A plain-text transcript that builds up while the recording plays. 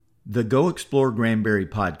The Go Explore Granbury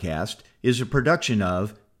podcast is a production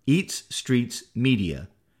of Eats Streets Media,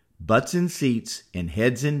 butts in seats and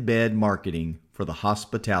heads in bed marketing for the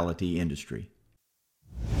hospitality industry.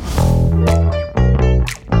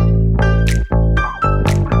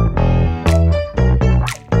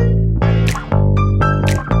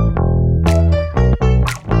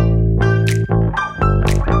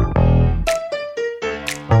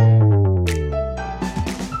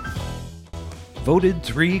 Voted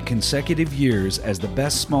 3 consecutive years as the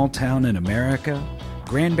best small town in America,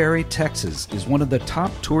 Granbury, Texas is one of the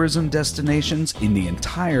top tourism destinations in the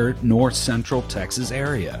entire north central Texas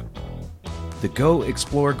area. The Go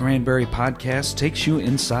Explore Granbury podcast takes you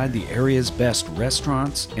inside the area's best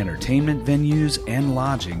restaurants, entertainment venues, and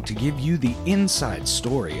lodging to give you the inside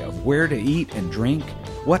story of where to eat and drink,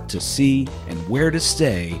 what to see, and where to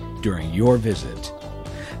stay during your visit.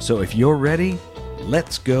 So if you're ready,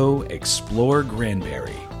 let's go explore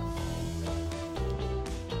Granbury.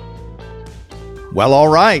 Well, all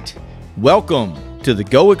right. Welcome to the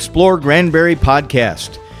Go Explore Granbury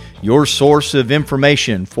podcast, your source of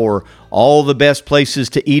information for all the best places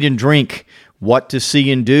to eat and drink, what to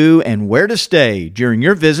see and do, and where to stay during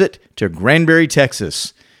your visit to Granbury,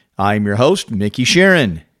 Texas. I'm your host, Mickey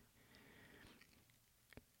Sharon.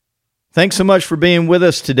 Thanks so much for being with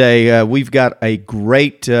us today. We've got a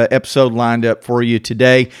great episode lined up for you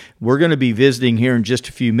today. We're going to be visiting here in just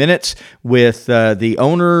a few minutes with the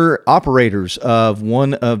owner-operators of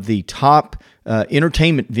one of the top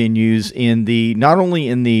entertainment venues in the not only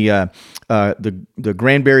in the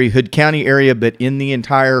Granbury Hood County area, but in the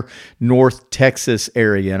entire North Texas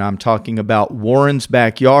area. And I'm talking about Warren's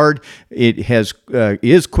Backyard. It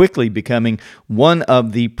is quickly becoming one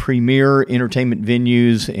of the premier entertainment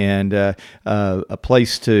venues and a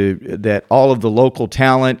place that all of the local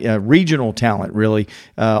talent, regional talent, really,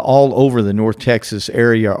 all over the North Texas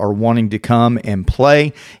area are wanting to come and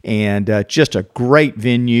play. And just a great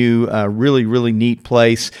venue, really neat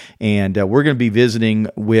place. And we're going to be visiting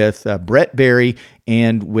with Brett Berry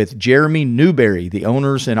and with Jeremy Newberry, the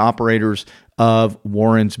owners and operators of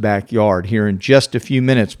Warren's Backyard, here in just a few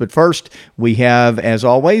minutes. But first, we have, as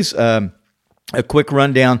always, a quick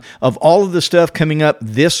rundown of all of the stuff coming up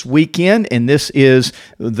this weekend, and this is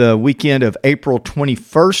the weekend of April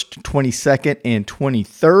 21st, 22nd, and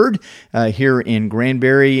 23rd here in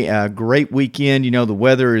Granbury. Great weekend. You know, the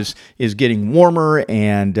weather is getting warmer,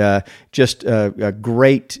 and just a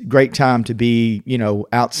great time to be,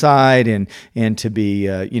 outside and to be,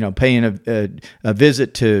 paying a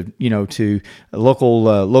visit to, to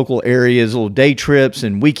local areas, little day trips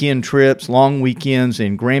and weekend trips, long weekends.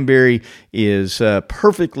 And Granbury is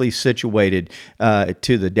perfectly situated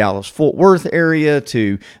to the Dallas-Fort Worth area,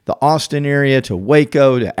 to the Austin area, to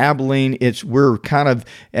Waco, to Abilene. We're kind of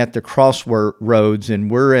at the crossroads,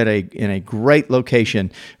 and we're in a great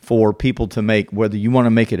location for people to make, whether you want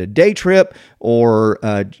to make it a day trip or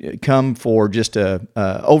come for just a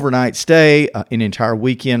overnight stay, an entire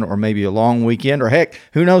weekend, or maybe a long weekend, or heck,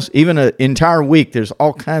 who knows, even an entire week. There's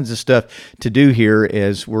all kinds of stuff to do here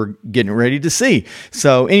as we're getting ready to see.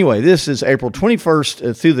 So anyway, this is April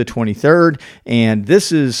 21st through the 23rd, and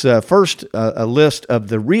this is first a list of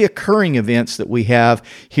the reoccurring events that we have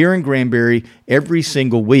here in Granbury every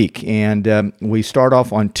single week. And we start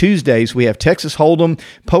off on Tuesdays. We have Texas Hold'em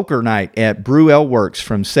Poker Night at Brew Ale Works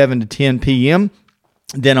from 7 to 10 p.m.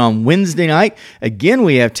 Then on Wednesday night, again,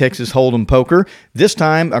 we have Texas Hold'em Poker, this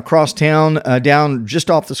time across town, down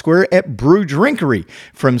just off the square at Brew Drinkery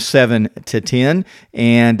from 7 to 10.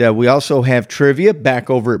 And we also have trivia back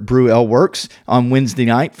over at Brew Ale Works on Wednesday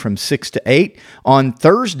night from 6 to 8. On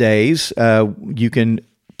Thursdays, you can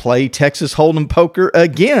play Texas Hold'em Poker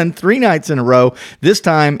again 3 nights in a row, this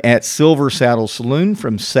time at Silver Saddle Saloon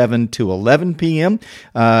from 7 to 11 p.m.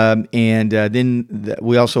 Then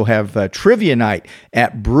we also have Trivia Night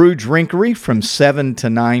at Brew Drinkery from 7 to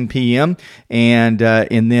 9 p.m. And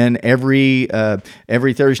then every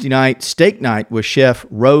Thursday night, Steak Night with Chef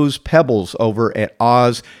Rose Pebbles over at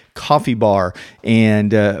Oz Coffee Bar.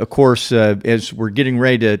 And of course, as we're getting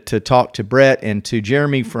ready to talk to Brett and to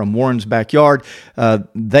Jeremy from Warren's Backyard,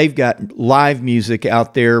 they've got live music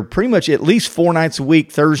out there pretty much at least 4 nights a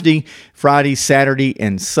week: Thursday, Friday, Saturday,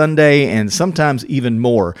 and Sunday, and sometimes even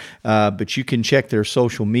more. But you can check their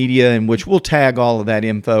social media, in which we'll tag all of that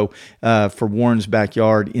info for Warren's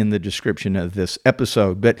Backyard in the description of this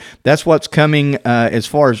episode. But that's what's coming as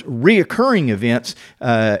far as reoccurring events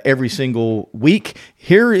every single week.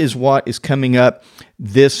 Here is what is coming up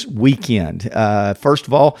this weekend. First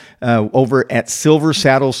of all, over at Silver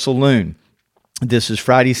Saddle Saloon. This is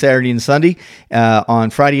Friday, Saturday, and Sunday. On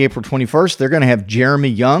Friday, April 21st, they're going to have Jeremy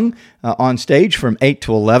Young on stage from 8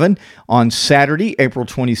 to 11. On Saturday, April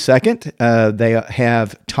 22nd, they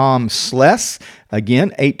have Tom Sless,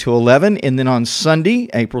 again, 8 to 11. And then on Sunday,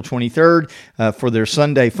 April 23rd, for their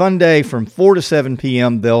Sunday Fun Day from 4 to 7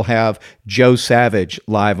 p.m., they'll have Joe Savage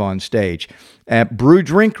live on stage. At Brew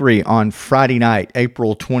Drinkery on Friday night,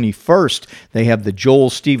 April 21st, they have the Joel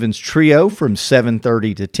Stevens Trio from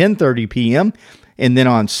 7:30 to 10:30 p.m. And then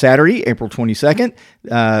on Saturday, April 22nd,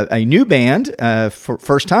 a new band for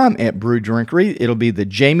first time at Brew Drinkery. It'll be the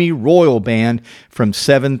Jamie Royal Band from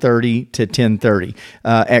 7:30 to 10:30.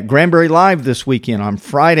 At Granbury Live this weekend on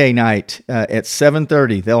Friday night at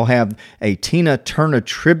 7:30, they'll have a Tina Turner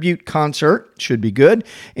tribute concert. Should be good.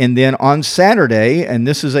 And then on Saturday, and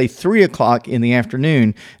this is a 3 o'clock in the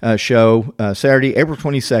afternoon show, Saturday, April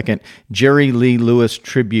 22nd, Jerry Lee Lewis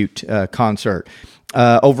tribute concert.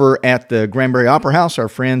 Over at the Granbury Opera House, our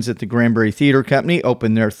friends at the Granbury Theater Company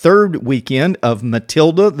open their third weekend of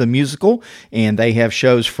Matilda the Musical, and they have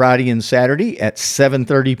shows Friday and Saturday at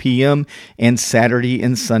 7:30 p.m. and Saturday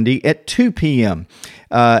and Sunday at 2 p.m.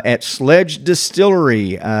 At Sledge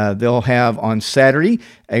Distillery, they'll have on Saturday,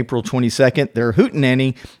 April 22nd, their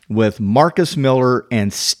Hootenanny with Marcus Miller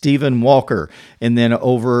and Stephen Walker. And then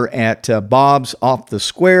over at Bob's Off the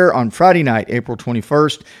Square on Friday night, April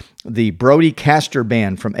 21st, the Brody Castor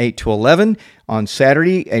Band from 8 to 11. On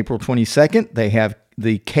Saturday, April 22nd, they have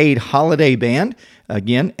the Cade Holiday Band,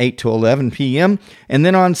 again, 8 to 11 p.m. And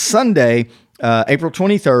then on Sunday, April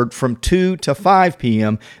 23rd, from 2 to 5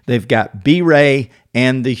 p.m., they've got B-Ray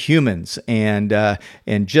and the Humans, and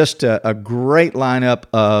just a great lineup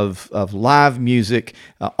of live music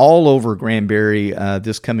all over Granbury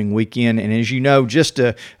this coming weekend. And as you know, just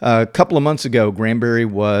a couple of months ago, Granbury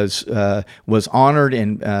was honored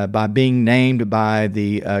and by being named by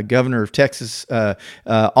the governor of Texas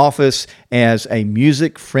office as a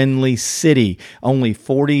music-friendly city. Only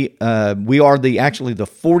 40. We are actually the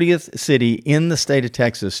 40th city in the state of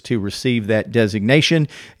Texas to receive that designation,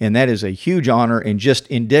 and that is a huge honor and just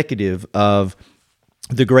indicative of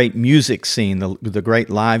the great music scene, the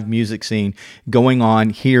great live music scene going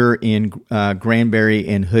on here in Granbury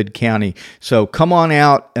and Hood County. So come on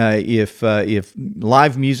out if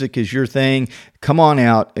live music is your thing. Come on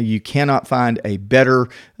out. You cannot find a better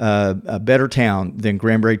town than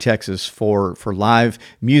Granbury, Texas for live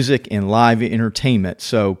music and live entertainment.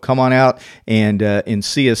 So come on out and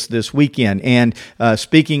see us this weekend. And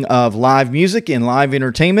speaking of live music and live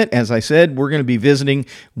entertainment, as I said, we're going to be visiting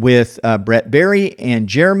with Brett Berry and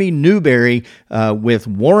Jeremy Newberry with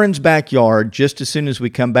Warren's Backyard just as soon as we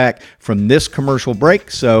come back from this commercial break.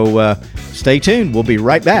 So stay tuned. We'll be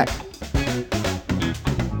right back.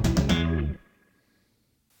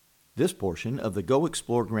 This portion of the Go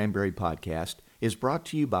Explore Granbury podcast is brought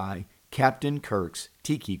to you by Captain Kirk's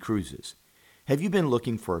Tiki Cruises. Have you been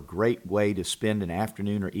looking for a great way to spend an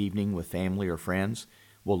afternoon or evening with family or friends?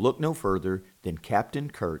 Well, look no further than Captain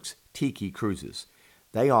Kirk's Tiki Cruises.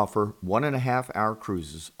 They offer 1.5-hour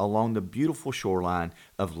cruises along the beautiful shoreline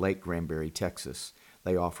of Lake Granbury, Texas.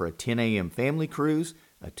 They offer a 10 a.m. family cruise,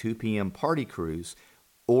 a 2 p.m. party cruise,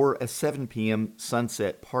 or a 7 p.m.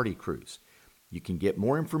 sunset party cruise. You can get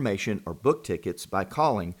more information or book tickets by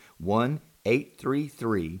calling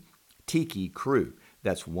 1-833-TIKI-CREW.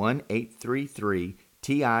 That's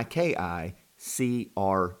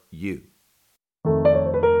 1-833-TIKI-CRU.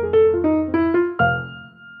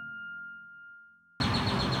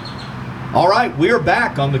 All right, we are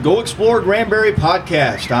back on the Go Explore Granbury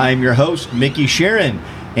podcast. I am your host, Mickey Sharon,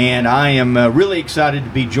 and I am really excited to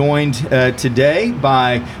be joined today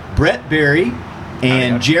by Brett Berry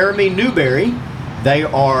and Jeremy Newberry. They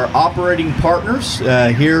are operating partners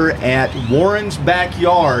here at Warren's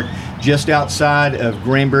Backyard, just outside of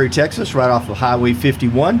Granbury, Texas, right off of Highway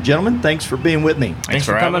 51. Gentlemen, thanks for being with me. Thanks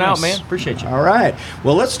for coming out, man. Appreciate you. All right.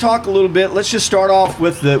 Well, let's talk a little bit. Let's just start off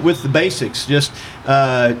with the basics. Just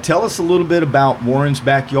tell us a little bit about Warren's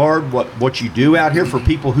Backyard, what you do out here for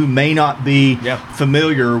people who may not be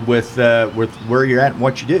familiar with where you're at and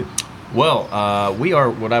what you do. Well, we are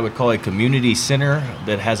what I would call a community center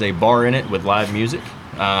that has a bar in it with live music.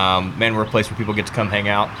 Man, we're a place where people get to come hang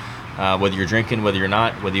out, whether you're drinking, whether you're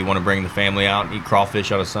not, whether you want to bring the family out and eat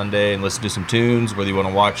crawfish on a Sunday and listen to some tunes, whether you want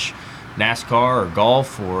to watch NASCAR or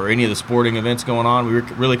golf or any of the sporting events going on. We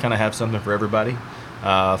really kind of have something for everybody.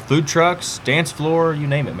 Food trucks, dance floor, you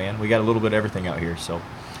name it, man. We got a little bit of everything out here, so...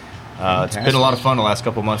 it's been a lot of fun the last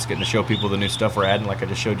couple of months getting to show people the new stuff we're adding. Like I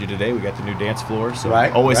just showed you today, we got the new dance floor, so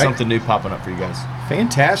always something new popping up for you guys.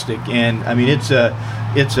 Fantastic. And I mean, it's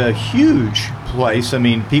a huge place. I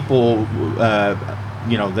mean, people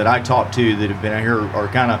that I talk to that have been out here are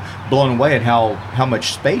kind of blown away at how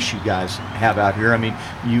much space you guys have out here. I mean,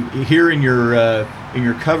 you here in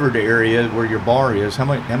your covered area where your bar is, how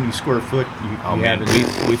many square foot you man,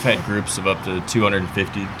 have? we've had groups of up to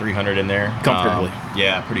 250, 300 in there Comfortably.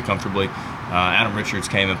 Yeah, pretty comfortably. Adam Richards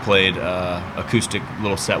came and played acoustic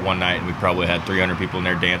little set one night, and we probably had 300 people in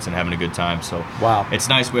there dancing, having a good time. So wow, it's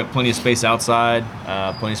nice. We have plenty of space outside,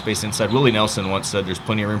 plenty of space inside. Willie Nelson once said there's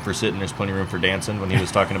plenty of room for sitting, there's plenty of room for dancing, when he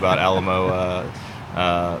was talking about Alamo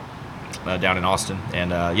down in Austin.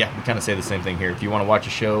 And yeah, we kind of say the same thing here. If you want to watch a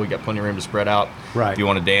show, you got plenty of room to spread out. Right. If you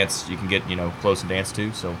want to dance, you can get close and dance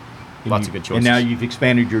too. So lots of good choices. And now you've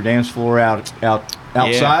expanded your dance floor outside.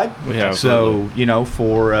 Yeah, we have. So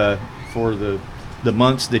for the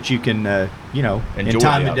months that you can in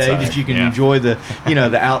time of day that you can enjoy the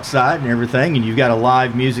the outside and everything, and you've got a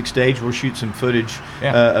live music stage. We'll shoot some footage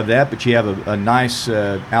of that, but you have a nice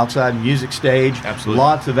outside music stage. Absolutely.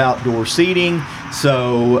 Lots of outdoor seating.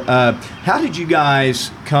 So how did you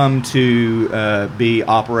guys come to be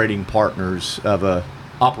operating partners of a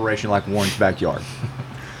operation like Warren's Backyard?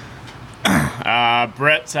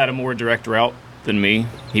 Brett's had a more direct route than me.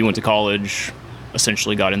 He went to college,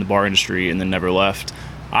 essentially got in the bar industry, and then never left.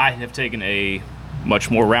 I have taken a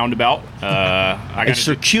much more roundabout. A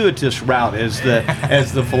circuitous route, as the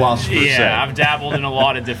philosophers say. Yeah, I've dabbled in a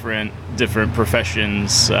lot of different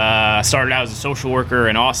professions. I started out as a social worker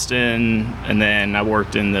in Austin, and then I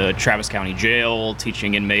worked in the Travis County Jail,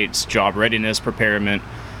 teaching inmates job readiness preparedness,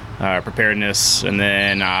 and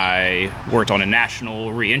then I worked on a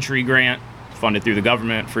national reentry grant funded through the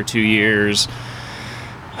government for 2 years.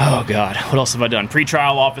 Oh, God. What else have I done?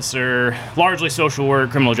 Pretrial officer, largely social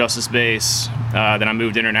work, criminal justice base. Then I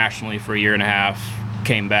moved internationally for a year and a half,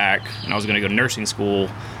 came back, and I was going to go to nursing school.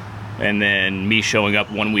 And then me showing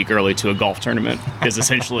up 1 week early to a golf tournament is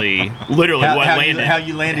essentially literally how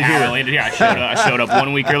you landed here. I landed here. I showed up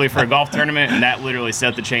 1 week early for a golf tournament, and that literally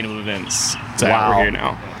set the chain of events to how we're here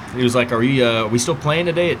now. He was like, are we still playing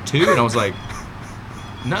today at 2? And I was like,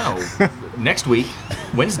 no, next week,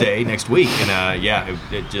 Wednesday next week. And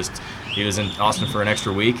he was in Austin for an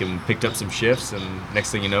extra week and picked up some shifts, and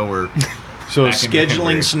next thing you know, we're so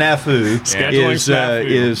scheduling snafu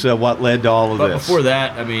is what led to all of this. But before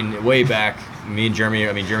that, I mean, way back, me and Jeremy,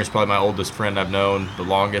 Jeremy's probably my oldest friend I've known the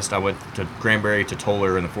longest. I went to Granbury to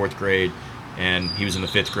Toller in the 4th grade, and he was in the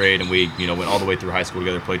 5th grade, and we went all the way through high school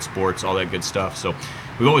together, played sports, all that good stuff. So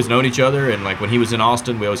we've always known each other, and like when he was in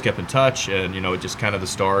Austin, we always kept in touch, and it just kind of the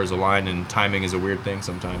stars aligned, and timing is a weird thing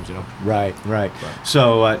sometimes. Right.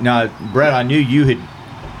 So now, Brett, I knew you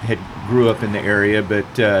had grew up in the area,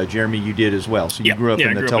 but Jeremy, you did as well. So you grew up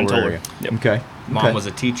in the Toller area. Yep. Okay. Mom was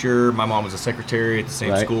a teacher. My mom was a secretary at the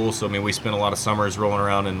same school. So we spent a lot of summers rolling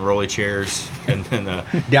around in rolling chairs and then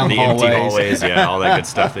down the hallways. Empty hallways. Yeah, all that good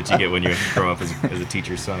stuff that you get when you grow up as a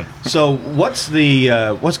teacher's son. So what's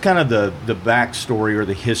kind of the backstory or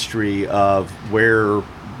the history of where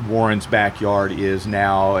Warren's Backyard is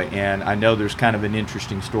now? And I know there's kind of an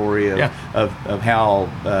interesting story of how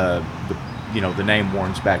the name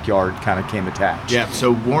Warren's Backyard kind of came attached. Yeah,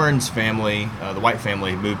 so Warren's family, the White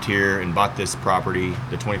family, moved here and bought this property,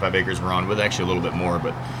 the 25 acres we're on, with actually a little bit more,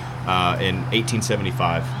 but in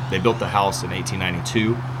 1875. They built the house in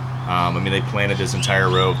 1892. They planted this entire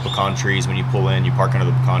row of pecan trees. When you pull in, you park under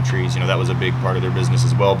the pecan trees. That was a big part of their business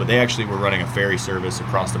as well. But they actually were running a ferry service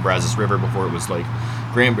across the Brazos River before it was like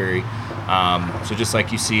Granbury. So just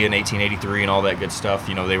like you see in 1883 and all that good stuff,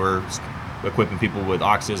 they were equipping people with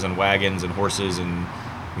oxes and wagons and horses and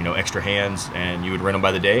extra hands, and you would rent them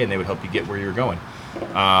by the day, and they would help you get where you were going.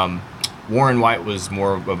 Warren White was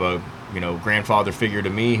more of a grandfather figure to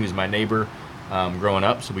me. He was my neighbor growing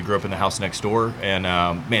up, so we grew up in the house next door, and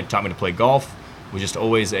taught me to play golf. Was just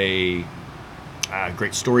always a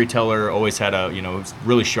great storyteller. Always had was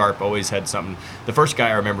really sharp. Always had something. The first guy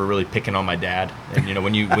I remember really picking on my dad, and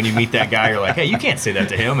when you meet that guy, you're like, hey, you can't say that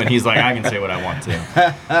to him, and he's like, I can say what I want to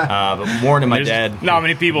him. But Warren and my dad, not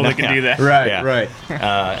many people that can do that. Right.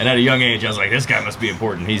 And at a young age, I was like, this guy must be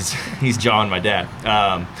important. He's John, my dad.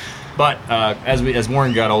 But as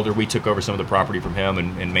Warren got older, we took over some of the property from him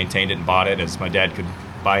and maintained it and bought it as my dad could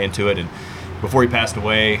buy into it. And before he passed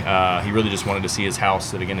away, he really just wanted to see his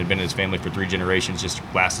house that, again, had been in his family for 3 generations just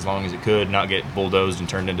last as long as it could, not get bulldozed and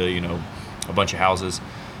turned into, a bunch of houses.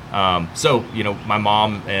 So, my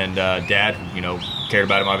mom and dad, cared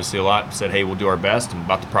about him obviously a lot, said, hey, we'll do our best, and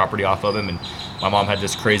bought the property off of him. And my mom had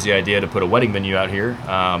this crazy idea to put a wedding venue out here.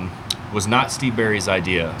 was not Steve Barry's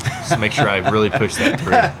idea. So make sure I really push that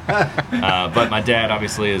through. But my dad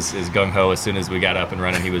obviously is gung ho. As soon as we got up and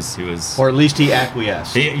running, he was, or at least he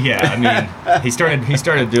acquiesced. I mean, he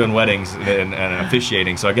started doing weddings and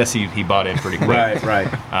officiating. So I guess he bought in pretty quick. Right.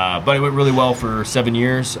 But it went really well for 7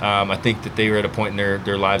 years. I think that they were at a point in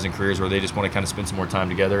their lives and careers where they just want to kind of spend some more time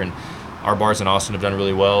together. And our bars in Austin have done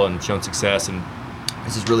really well and shown success. And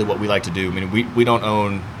this is really what we like to do. I mean, we don't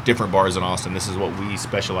own different bars in Austin. This is what we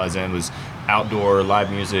specialize in, was outdoor, live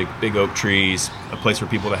music, big oak trees, a place for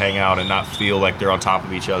people to hang out and not feel like they're on top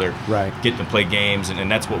of each other. Right. Get to play games, and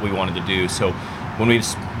that's what we wanted to do. So when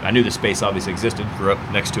I knew the space obviously existed, grew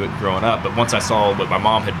up next to it growing up, but once I saw what my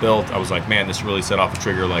mom had built, I was like, man, this really set off a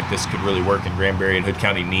trigger. Like, this could really work, in Granbury and Hood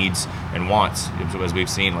County needs and wants, as we've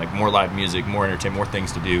seen, like more live music, more entertainment, more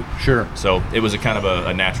things to do. Sure. So it was a kind of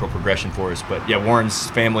a natural progression for us. But yeah, Warren's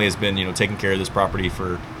family has been, taking care of this property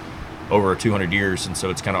for over 200 years, and so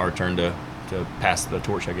it's kind of our turn to pass the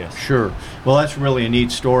torch, I guess. Sure. Well, that's really a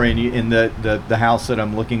neat story. And in the house that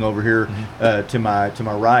I'm looking over here to my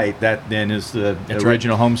right, that then is the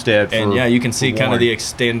original homestead. And yeah, you can see kind of the Warren.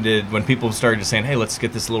 extended, when people started saying, hey, let's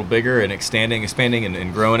get this a little bigger, and expanding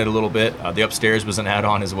and growing it a little bit. The upstairs was an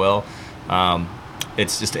add-on as well.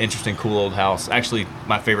 It's just an interesting, cool old house. Actually,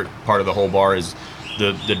 my favorite part of the whole bar is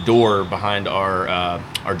the door behind our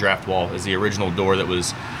draft wall is the original door that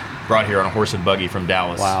was brought here on a horse and buggy from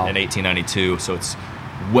Dallas in 1892. So it's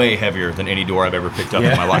way heavier than any door I've ever picked up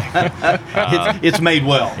in my life. It's made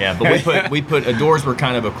well. Yeah, but we put doors were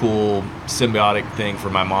kind of a cool symbiotic thing for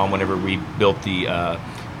my mom. Whenever we built the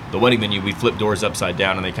wedding venue, we flip doors upside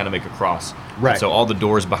down and they kind of make a cross. Right. So all the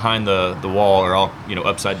doors behind the wall are all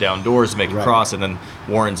upside down doors to make a cross, and then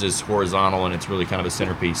Warren's is horizontal, and it's really kind of a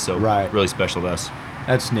centerpiece. So really special to us.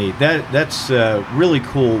 That's neat. That's really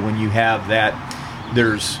cool when you have that.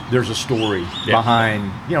 There's a story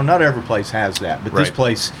behind, not every place has that, but this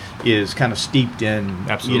place is kind of steeped in,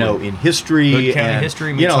 in history. Hood County and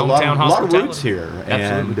history, a lot of hospitality. roots here.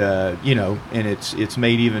 Absolutely. And, and it's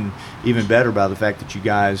made even better by the fact that you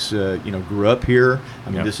guys, grew up here. I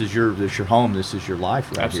mean, this is your home. This is your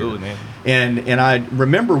life right Absolutely, here. man. And I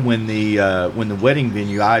remember when the wedding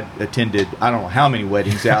venue, I attended, I don't know how many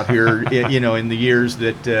weddings out here, in the years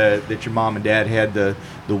that your mom and dad had the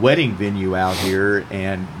wedding venue out here,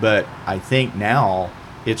 but I think now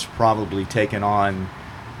it's probably taken on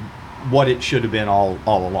what it should have been all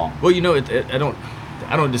along. Well,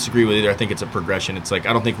 I don't disagree with either. I think it's a progression. It's like,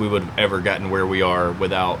 I don't think we would have ever gotten where we are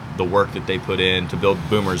without the work that they put in to build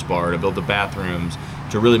Boomer's Bar, to build the bathrooms,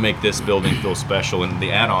 to really make this building feel special. And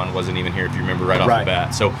the add-on wasn't even here, if you remember, right off the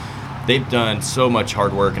bat. So they've done so much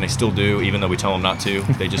hard work, and they still do, even though we tell them not to.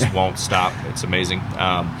 They just won't stop. It's amazing.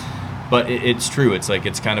 But it's true. It's like,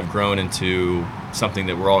 it's kind of grown into something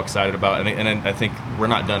that we're all excited about, and I think we're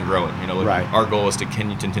not done growing. Our goal is to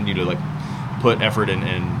continue to put effort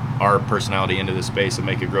and our personality into this space and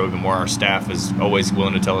make it grow even more. Our staff is always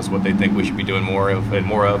willing to tell us what they think we should be doing more of, and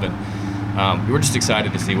we're just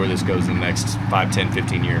excited to see where this goes in the next 5, 10,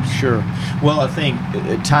 15 years. Sure. Well, I think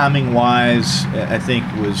timing wise,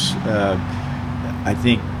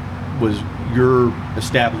 was your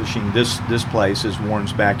establishing this place as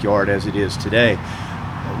Warren's backyard as it is today,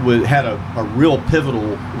 had a real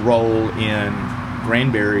pivotal role in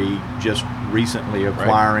Granbury just recently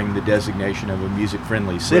acquiring the designation of a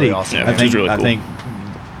music-friendly city. Really awesome. I think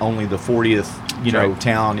only the 40th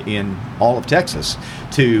town in all of Texas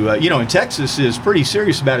to and Texas is pretty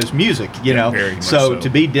serious about its music. Very much so to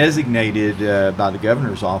be designated by the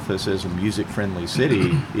governor's office as a music-friendly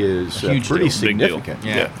city is pretty significant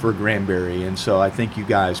for Granbury, and so I think you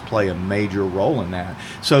guys play a major role in that.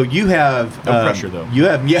 So you have no pressure though. You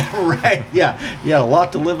have a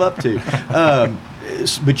lot to live up to.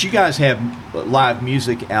 But you guys have live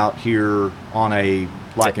music out here on an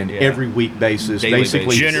every week basis, Daily basically.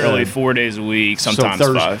 basis. Generally 4 days a week, sometimes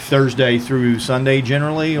 5. Thursday through Sunday,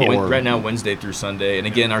 generally, or right now Wednesday through Sunday. And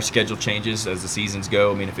again, our schedule changes as the seasons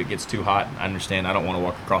go. I mean, if it gets too hot, I understand. I don't want to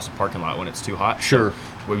walk across the parking lot when it's too hot. Sure.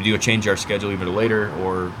 So we do change our schedule either later,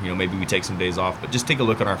 or maybe we take some days off. But just take a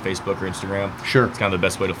look on our Facebook or Instagram. Sure. It's kind of the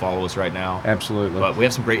best way to follow us right now. Absolutely. But we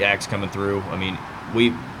have some great acts coming through. I mean,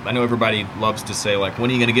 I know everybody loves to say, when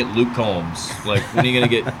are you going to get Luke Combs? When are you going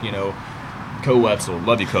to get, Co Wetzel?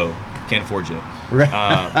 Love you, Co. Can't afford you. Right.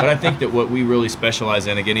 But I think that what we really specialize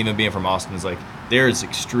in, again, even being from Austin, is there's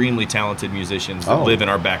extremely talented musicians that live in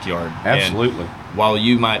our backyard. Absolutely. And while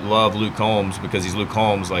you might love Luke Combs because he's Luke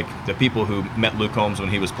Combs, the people who met Luke Combs when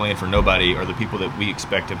he was playing for nobody are the people that we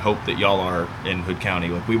expect and hope that y'all are in Hood County.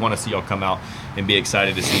 We want to see y'all come out and be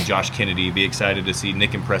excited to see Josh Kennedy, be excited to see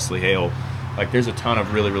Nick and Presley Hale. Like there's a ton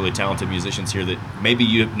of really, really talented musicians here that maybe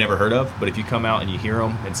you've never heard of, but if you come out and you hear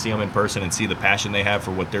them and see them in person and see the passion they have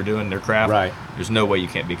for what they're doing, their craft, right, there's no way you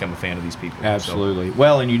can't become a fan of these people. Absolutely. So,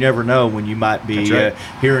 well, and you never know when you might be right.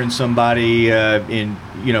 Hearing somebody in,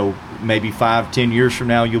 maybe 5-10 years from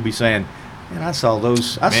now, you'll be saying, man, I saw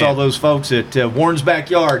those folks at Warren's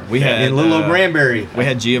Backyard in Little Old Granbury. We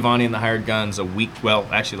had Giovanni and the Hired Guns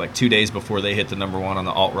like 2 days before they hit the #1 on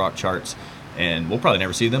the alt rock charts. And we'll probably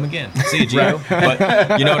never see them again. See you, Gio.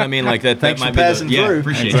 But you know what I mean? Like that Thanks might for passing be through.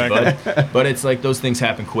 Appreciate you, bud. But it's like those things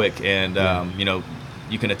happen quick. And,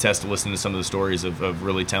 you can attest to listening to some of the stories of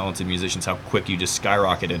really talented musicians, how quick you just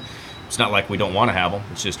skyrocketed. It's not like we don't want to have them.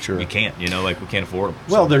 It's just we can't, we can't afford them.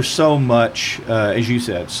 Well, there's so much, as you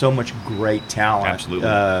said, so much great talent. Absolutely.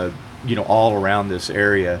 All around this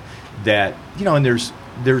area that, and there's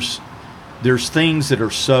things that are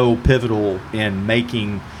so pivotal in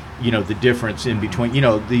making, the difference in between,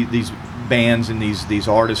 these bands and these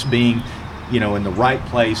artists being, in the right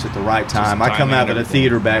place at the right time. I come out of a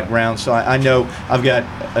theater background, so I know I've got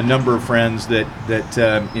a number of friends that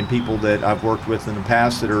and people that I've worked with in the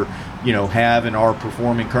past that are, have and are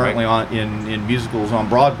performing currently in musicals on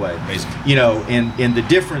Broadway. Amazing. And the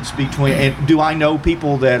difference between, and do I know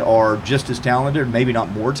people that are just as talented, maybe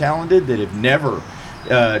not more talented, that have never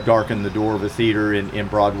darkened the door of a theater in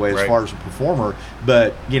Broadway as far as a performer,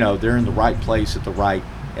 but they're in the right place at the right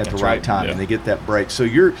time, and they get that break. So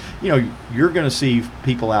you're going to see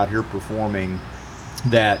people out here performing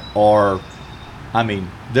that are,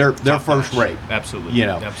 they're first rate. Absolutely.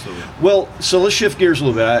 Absolutely. Well, so let's shift gears a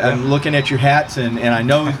little bit. I'm looking at your hats, and I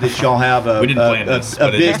know that y'all have we didn't plan this,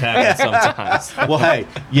 but big, it just happens sometimes. Well, hey,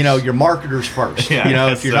 you're marketers first.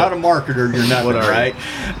 If you're not a marketer, you're nothing, right?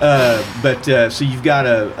 So you've got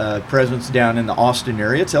a presence down in the Austin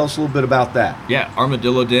area. Tell us a little bit about that. Yeah,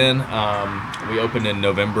 Armadillo Den. We opened in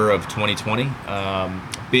November of 2020.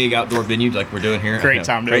 Big outdoor venue like we're doing here. Great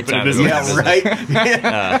time to open a business. Yeah,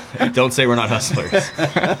 right. Don't say we're not hustlers.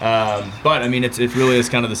 But it really is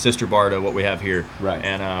kind of the sister bar to what we have here. Right.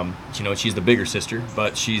 And she's the bigger sister,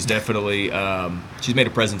 but she's definitely she's made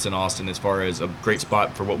a presence in Austin as far as a great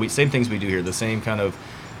spot for same things we do here. The same kind of,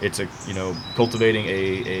 it's cultivating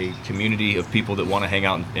a community of people that want to hang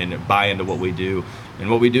out and buy into what we do. And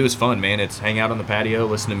what we do is fun, man. It's hang out on the patio,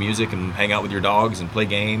 listen to music, and hang out with your dogs and play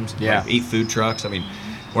games. Yeah. Eat food trucks.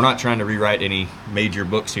 We're not trying to rewrite any major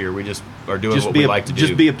books here. We just are doing what we like to do.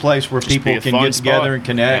 Just be a place where people can get together and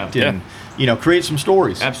connect and create some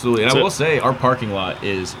stories. Absolutely. And I will say our parking lot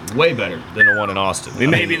is way better than the one in Austin. We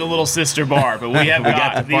may be the little sister bar, but we have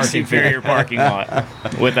got the superior parking lot,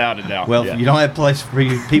 without a doubt. Well, if you don't have a place for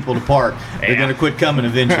people to park, they're going to quit coming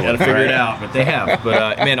eventually. Got to figure it out, but they have.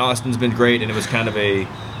 But Austin's been great, and it was kind of a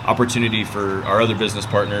opportunity for our other business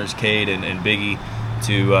partners, Cade and Biggie,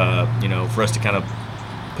 to for us to kind of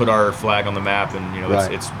put our flag on the map, and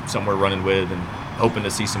it's something we're running with and hoping to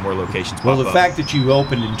see some more locations pop up. Well, the fact that you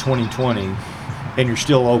opened in 2020 and you're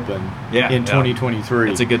still open in 2023,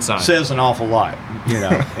 it's a good sign. Says an awful lot,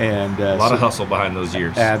 and a lot of hustle behind those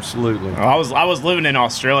years. Absolutely. Well, I was living in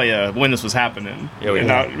Australia when this was happening.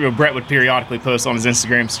 Brett would periodically post on his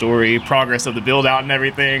Instagram story progress of the build out and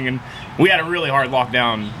everything, and we had a really hard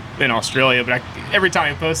lockdown in Australia. But every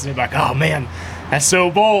time he posted, he'd be like, "Oh man, that's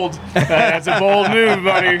so bold. That's a bold move,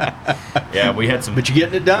 buddy." Yeah, we had some. But you're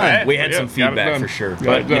getting it done. Right? We had some feedback for sure.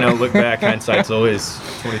 But look back, hindsight's always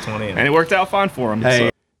 2020, and it worked out fine for him.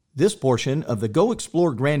 Hey. This portion of the Go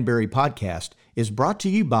Explore Granbury podcast is brought to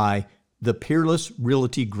you by the Peerless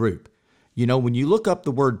Realty Group. When you look up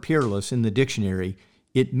the word peerless in the dictionary,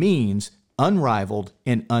 it means unrivaled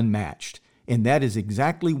and unmatched. And that is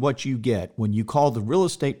exactly what you get when you call the real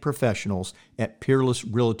estate professionals at Peerless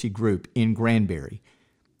Realty Group in Granbury.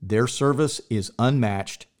 Their service is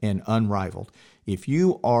unmatched and unrivaled. If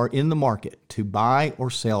you are in the market to buy or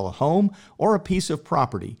sell a home or a piece of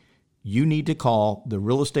property, you need to call the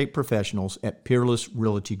real estate professionals at Peerless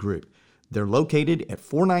Realty Group. They're located at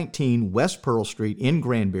 419 West Pearl Street in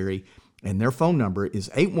Granbury, and their phone number is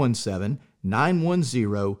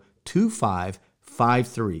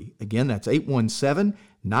 817-910-2553. Again, that's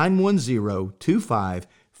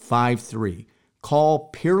 817-910-2553. Call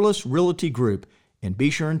Peerless Realty Group and be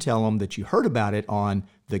sure and tell them that you heard about it on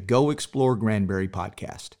the Go Explore Granbury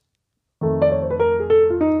podcast.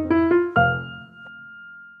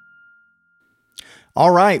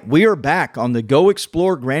 All right, we are back on the Go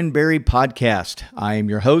Explore Granbury podcast. I am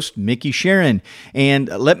your host, Mickey Sharon, and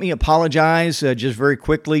let me apologize just very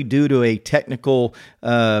quickly due to a technical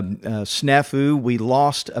snafu. We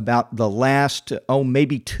lost about the last,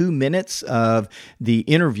 maybe 2 minutes of the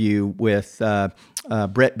interview with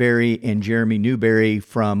Brett Berry and Jeremy Newberry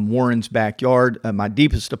from Warren's Backyard. My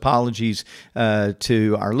deepest apologies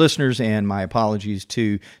to our listeners, and my apologies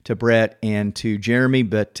to Brett and to Jeremy.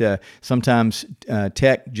 But sometimes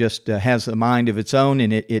tech just has a mind of its own,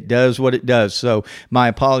 and it does what it does. So my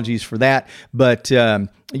apologies for that. But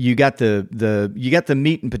you got the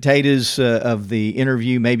meat and potatoes of the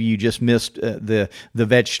interview. Maybe you just missed the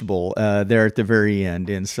vegetable there at the very end,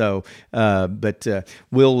 and so but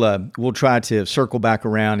we'll try to circle back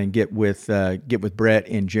around and get with Brett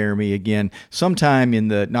and Jeremy again sometime in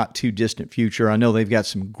the not too distant future. I know they've got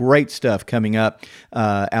some great stuff coming up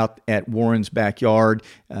out at Warren's Backyard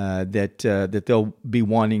that they'll be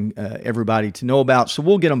wanting everybody to know about. So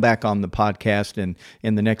we'll get them back on the podcast, and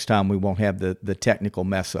the next time we won't have the technical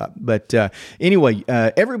mess up. But anyway,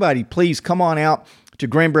 everybody, please come on out to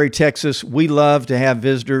Granbury, Texas. We love to have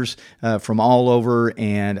visitors from all over,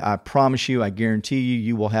 and I promise you, I guarantee you,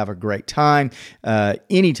 you will have a great time.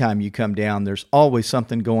 Anytime you come down, there's always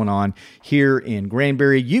something going on here in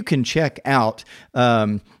Granbury. You can check out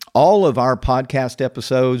all of our podcast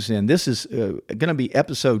episodes, and this is going to be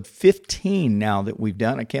episode 15 now that we've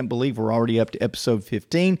done. I can't believe we're already up to episode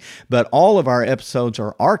 15, but all of our episodes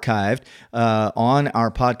are archived on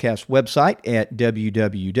our podcast website at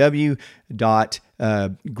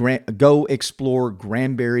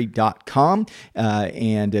goexploregranbury.com,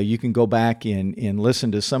 and you can go back and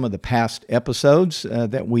listen to some of the past episodes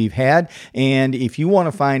that we've had. And if you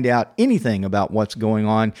want to find out anything about what's going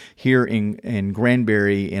on here in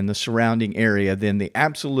Granbury and the surrounding area, then the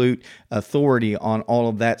absolute authority on all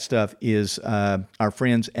of that stuff is our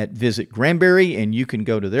friends at Visit Granbury, and you can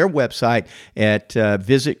go to their website at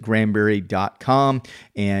visitgranbury.com,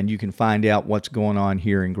 and you can find out what's going on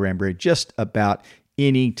here in Granbury just about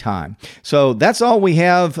any time. So that's all we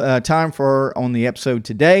have time for on the episode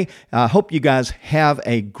today. I hope you guys have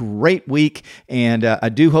a great week, and I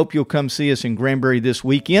do hope you'll come see us in Granbury this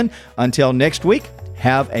weekend. Until next week,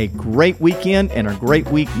 have a great weekend and a great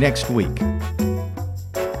week next week.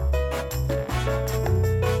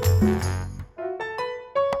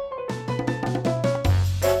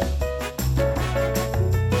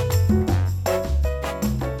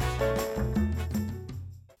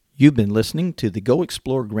 You've been listening to the Go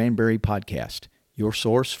Explore Granbury podcast, your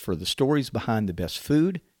source for the stories behind the best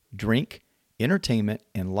food, drink, entertainment,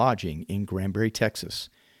 and lodging in Granbury, Texas.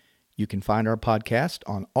 You can find our podcast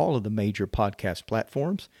on all of the major podcast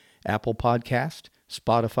platforms: Apple Podcast,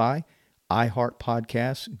 Spotify, iHeart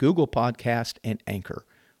Podcasts, Google Podcast, and Anchor.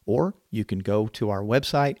 Or you can go to our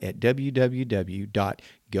website at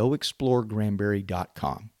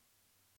www.goexploregranbury.com.